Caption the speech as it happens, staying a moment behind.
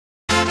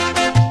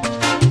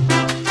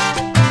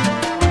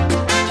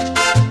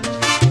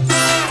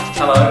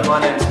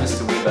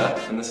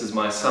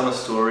summer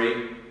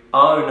story.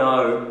 Oh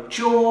no,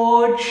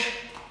 George!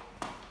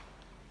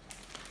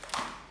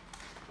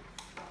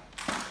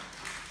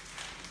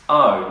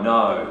 Oh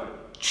no,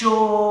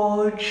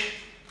 George!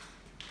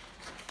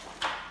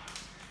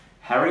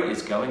 Harry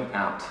is going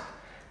out.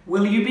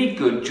 Will you be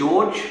good,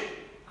 George?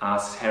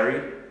 Asks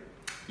Harry.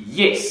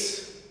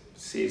 Yes,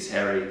 says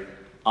Harry.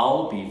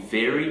 I'll be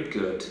very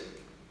good.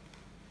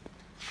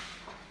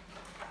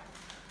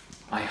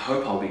 I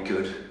hope I'll be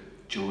good,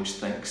 George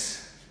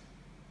thinks.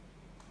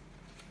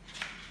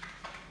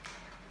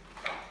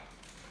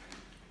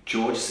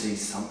 George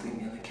sees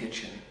something in the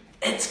kitchen.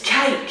 It's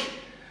cake!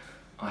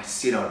 I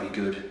said I'd be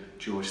good,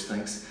 George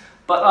thinks,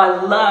 but I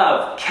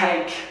love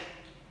cake.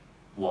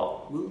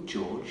 What will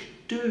George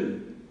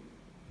do?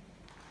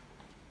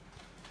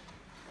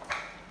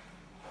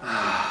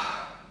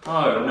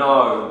 Oh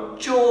no,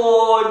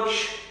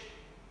 George!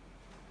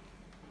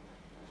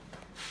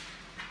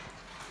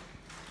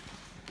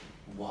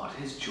 What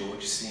is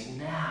George seeing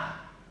now?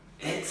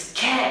 It's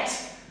cat!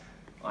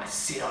 I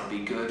said I'd be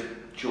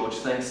good, George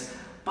thinks,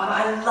 but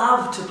I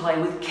love to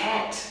play with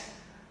cat.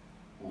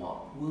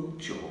 What will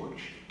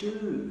George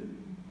do?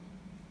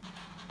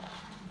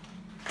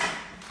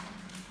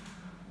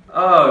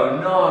 Oh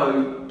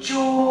no,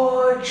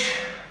 George!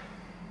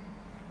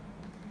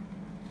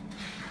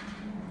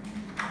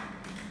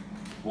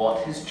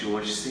 What has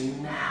George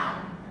seen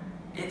now?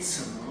 It's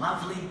some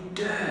lovely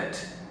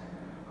dirt.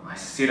 I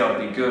said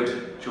I'd be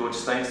good, George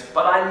thinks,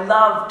 but I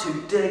love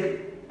to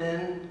dig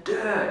in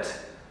dirt.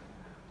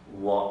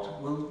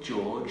 What will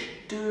George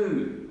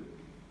do?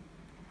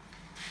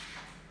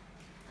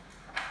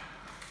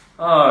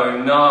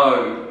 Oh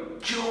no,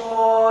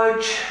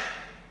 George!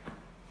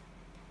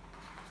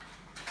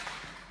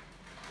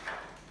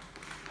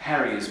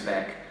 Harry is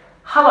back.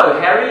 Hello,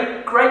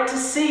 Harry. Great to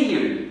see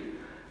you.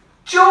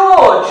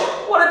 George!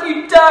 What have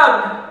you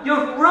done?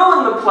 You've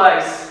ruined the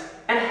place.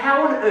 And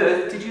how on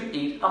earth did you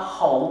eat a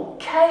whole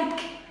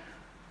cake?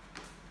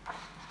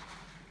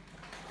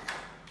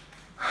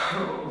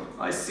 Oh,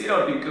 I said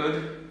I'd be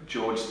good,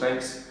 George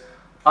thinks.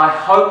 I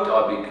hoped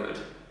I'd be good,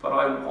 but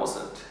I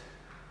wasn't.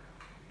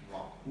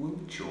 What will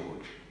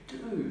George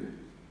do?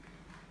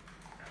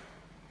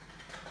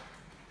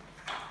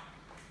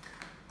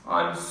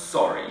 I'm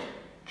sorry,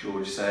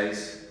 George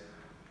says.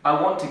 I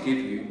want to give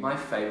you my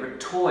favourite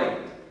toy.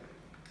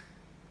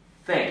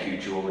 Thank you,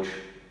 George,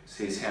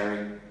 says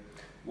Harry.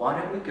 Why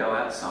don't we go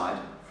outside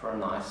for a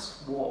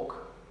nice walk?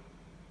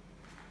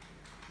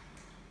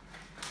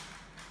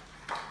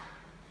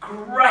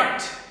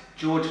 Great!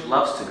 George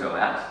loves to go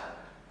out.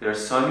 There are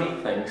so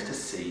many things to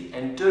see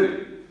and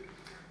do.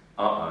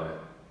 Uh-oh,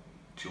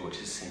 George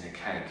has seen a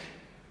cake.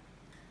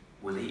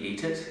 Will he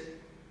eat it?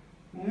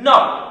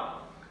 No!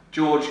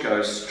 George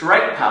goes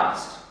straight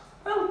past.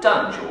 Well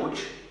done,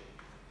 George.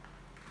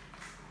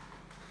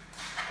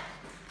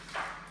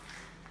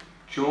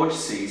 George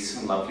sees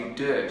some lovely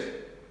dirt.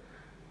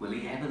 Will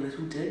he have a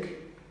little dig?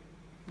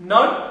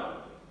 No?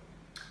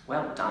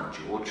 Well done,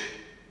 George.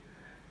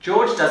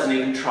 George doesn't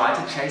even try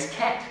to chase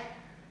Cat.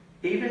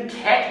 Even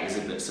Cat is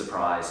a bit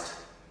surprised.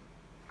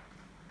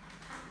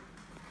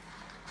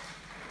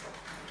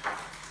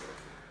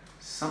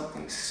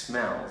 Something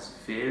smells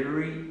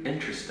very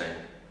interesting.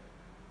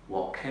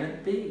 What can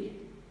it be?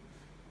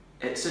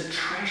 It's a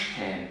trash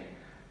can.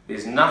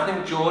 There's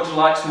nothing George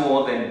likes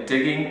more than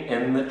digging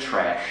in the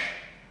trash.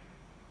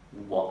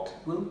 What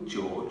will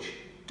George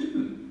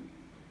do?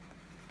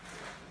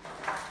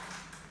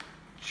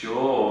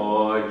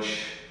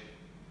 George.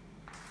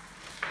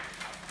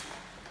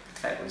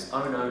 That was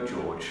Oh No,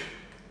 George.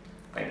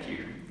 Thank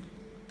you.